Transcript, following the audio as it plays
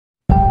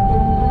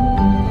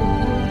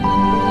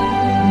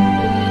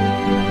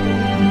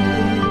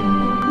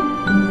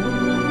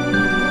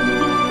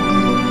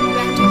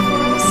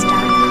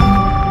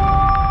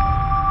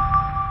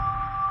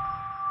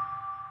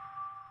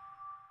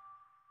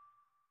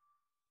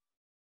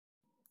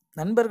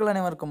நண்பர்கள்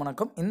அனைவருக்கும்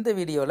வணக்கம். இந்த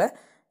வீடியோவில்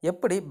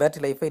எப்படி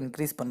பேட்டரி லைஃபை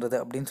இன்க்ரீஸ் பண்ணுறது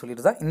அப்படின்னு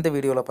சொல்லிட்டு தான் இந்த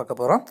வீடியோவில் பார்க்க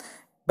போகிறோம்.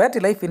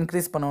 பேட்டரி லைஃப்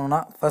இன்க்ரீஸ் பண்ணணும்னா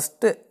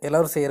ஃபஸ்ட்டு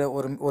எல்லோரும் செய்கிற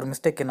ஒரு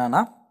மிஸ்டேக்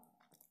என்னென்னா,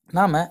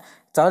 நாம்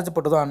சார்ஜ்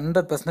போட்டதும்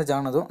 100%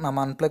 ஆனதும்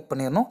நம்ம அன்ப்ளக்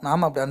பண்ணிடணும்.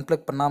 நாம் அப்படி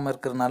அன்ப்ளக் பண்ணாமல்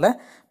இருக்கிறதுனால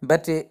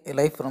பேட்டரி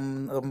லைஃப்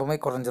ரொம்பவே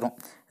குறைஞ்சிரும்.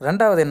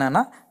 ரெண்டாவது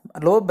என்னென்னா,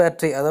 லோ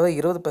பேட்டரி அதாவது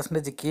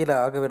 20% கீழே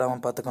ஆக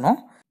விடாமல்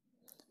பார்த்துக்கணும்.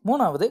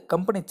 மூணாவது,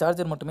 கம்பெனி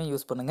சார்ஜர் மட்டுமே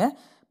யூஸ் பண்ணுங்கள்.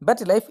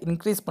 பேட்டரி லைஃப்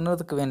இன்க்ரீஸ்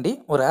பண்ணுறதுக்கு வேண்டி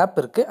ஒரு ஆப்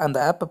இருக்குது. அந்த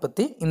ஆப்பை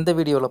பற்றி இந்த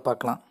வீடியோவில்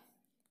பார்க்கலாம்.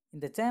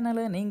 இந்த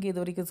சேனலை நீங்கள் இது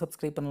வரைக்கும்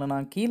சப்ஸ்கிரைப் பண்ணலன்னா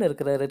கீழே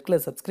இருக்கிற ரெட்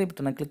கலர் சப்ஸ்கிரைப்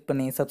பட்டனை கிளிக்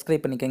பண்ணி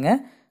சப்ஸ்கிரைப் பண்ணிக்கோங்க.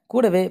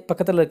 கூடவே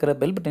பக்கத்தில் இருக்கிற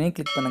பெல் பட்டனையும்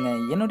கிளிக்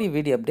பண்ணுங்கள். என்னுடைய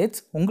வீடியோ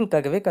அப்டேட்ஸ்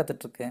உங்களுக்காகவே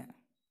காத்துட்ருக்கேன்.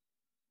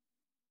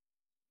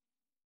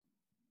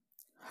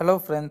 ஹலோ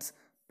ஃப்ரெண்ட்ஸ்,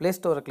 ப்ளே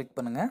ஸ்டோரை கிளிக்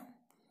பண்ணுங்கள்.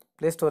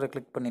 ப்ளே ஸ்டோரை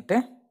கிளிக் பண்ணிவிட்டு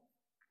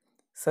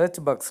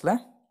சர்ச் பாக்ஸில்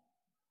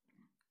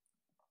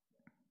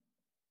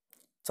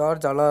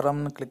சார்ஜ்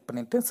அலாரம்னு கிளிக்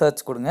பண்ணிவிட்டு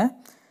சர்ச் கொடுங்க.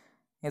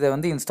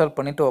 இதை இன்ஸ்டால்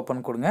பண்ணிவிட்டு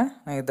ஓப்பன் கொடுங்க.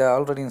 நான் இதை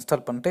ஆல்ரெடி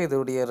இன்ஸ்டால் பண்ணிட்டு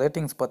இதோடைய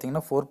ரேட்டிங்ஸ்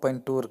பார்த்தீங்கன்னா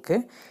 4.2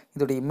 இருக்குது.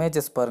 இதோடைய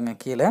இமேஜஸ் பாருங்கள்.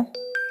 கீழே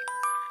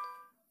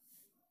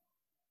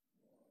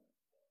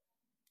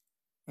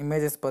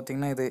இமேஜஸ்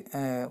பார்த்தீங்கன்னா இது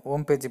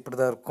ஹோம் பேஜ் இப்படி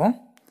தான் இருக்கும்.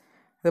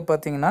 இது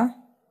பார்த்தீங்கன்னா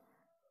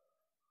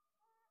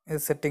இது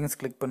செட்டிங்ஸ்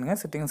கிளிக் பண்ணுங்கள்.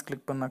 செட்டிங்ஸ்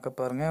கிளிக் பண்ணாக்க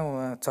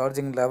பாருங்கள்,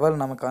 சார்ஜிங்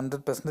லெவல் நமக்கு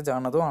 100%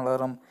 ஆனதும்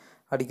அலாரம்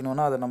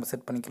அடிக்கணுன்னா அதை நம்ம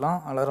செட் பண்ணிக்கலாம்.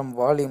 அலாரம்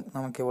வால்யூம்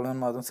நமக்கு எவ்வளோ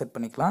வேணுமோ அதுவும் செட்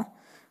பண்ணிக்கலாம்.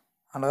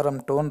 அலாரம்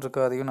டோன்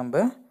இருக்குது, அதையும்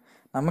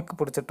நமக்கு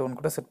பிடிச்ச டோன்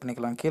கூட செட்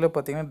பண்ணிக்கலாம். கீழே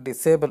பார்த்தீங்கன்னா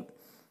டிசேபிள்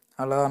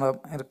அலாரம்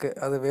இருக்குது,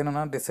 அது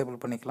வேணும்னா டிசேபிள்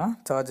பண்ணிக்கலாம்.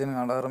 சார்ஜிங்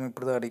அலாரம்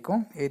இப்படி தான்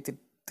அடிக்கும்.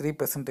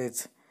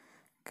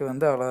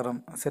 83%க்கு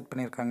அலாரம் செட்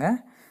பண்ணியிருக்காங்க.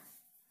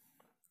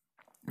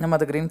 நம்ம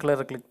அதை க்ரீன்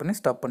கலரை கிளிக் பண்ணி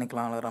ஸ்டாப்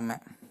பண்ணிக்கலாம் அலாரமே.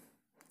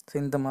 ஸோ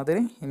இந்த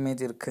மாதிரி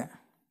இமேஜ் இருக்குது.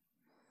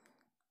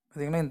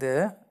 பார்த்திங்கன்னா இந்த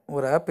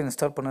ஒரு ஆப்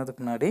இன்ஸ்டால்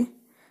பண்ணதுக்கு முன்னாடி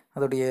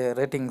அதோடைய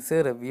ரேட்டிங்ஸு,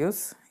 ரிவ்யூஸ்,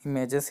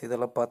 இமேஜஸ்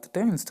இதெல்லாம் பார்த்துட்டு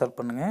இன்ஸ்டால்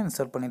பண்ணுங்கள்.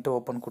 இன்ஸ்டால் பண்ணிவிட்டு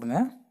ஓப்பன் கொடுங்க.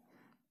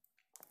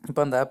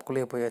 இப்போ அந்த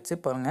ஆப்குள்ளேயே போயாச்சு.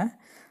 பாருங்கள்,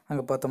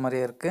 அங்கே பார்த்த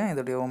மாதிரியே இருக்குது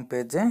இதோடைய ஹோம்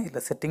பேஜு.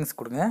 இதில் செட்டிங்ஸ்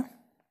கொடுங்க.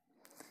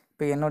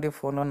 இப்போ என்னுடைய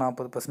ஃபோனில்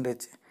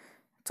 40%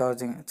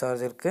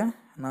 சார்ஜ் இருக்குது.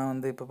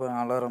 நான் இப்போ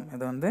அலாரம்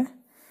இதை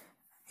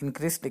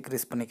இன்க்ரீஸ்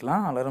டிக்ரீஸ்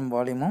பண்ணிக்கலாம். அலாரம்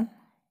வால்யூமும்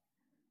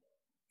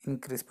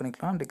இன்க்ரீஸ்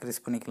பண்ணிக்கலாம்,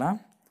 டிக்ரீஸ் பண்ணிக்கலாம்.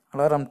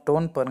 அலாரம்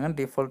டோன் பாருங்கள்,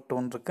 டிஃபால்ட்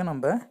டோன் இருக்குது.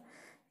 நம்ம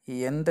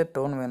எந்த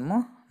டோன் வேணுமோ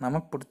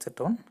நமக்கு பிடிச்ச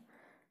டோன்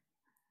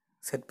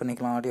செட்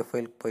பண்ணிக்கலாம். ஆடியோ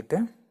ஃபைலுக்கு போயிட்டு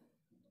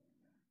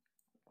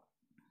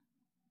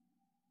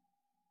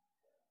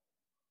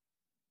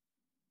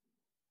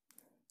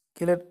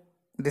கீழே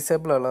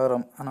டிசேபிள்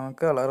அலாரம்,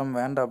 நமக்கு அலாரம்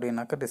வேண்டாம்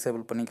அப்படின்னாக்கா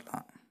டிசேபிள்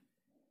பண்ணிக்கலாம்.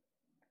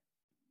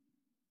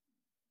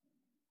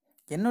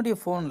 என்னுடைய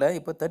ஃபோனில்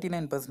இப்போ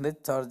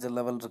 39% சார்ஜ்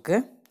லெவல்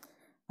இருக்குது.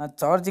 நான்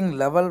சார்ஜிங்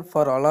லெவல்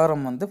ஃபார்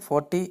அலாரம்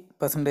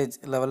 40%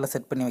 லெவலில்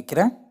செட் பண்ணி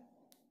வைக்கிறேன்.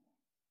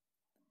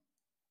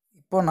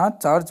 இப்போது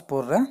நான் சார்ஜ்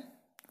போடுறேன்.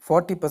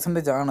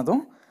 40%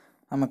 ஆனதும்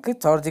நமக்கு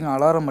சார்ஜிங்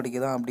அலாரம்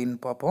அடிக்குதா அப்படின்னு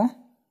பார்ப்போம்.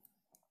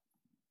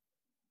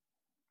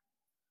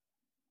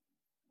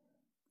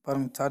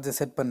 பாருங்கள், சார்ஜை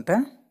செட்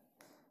பண்ணிட்டேன்.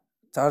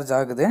 சார்ஜ்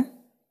ஆகுது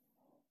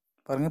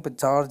பாருங்கள். இப்போ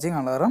சார்ஜிங்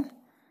அலாரம்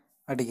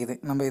அடிக்குது.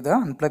 நம்ம இதை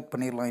அன்ப்ளக்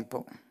பண்ணிடலாம்.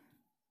 இப்போது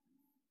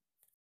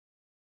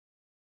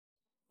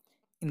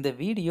இந்த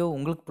வீடியோ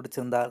உங்களுக்கு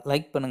பிடிச்சிருந்தா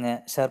லைக்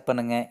பண்ணுங்கள், ஷேர்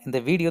பண்ணுங்கள். இந்த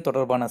வீடியோ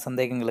தொடர்பான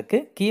சந்தேகங்களுக்கு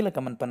கீழே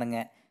கமெண்ட்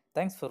பண்ணுங்கள்.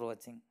 தேங்க்ஸ் ஃபார்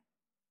வாட்சிங்.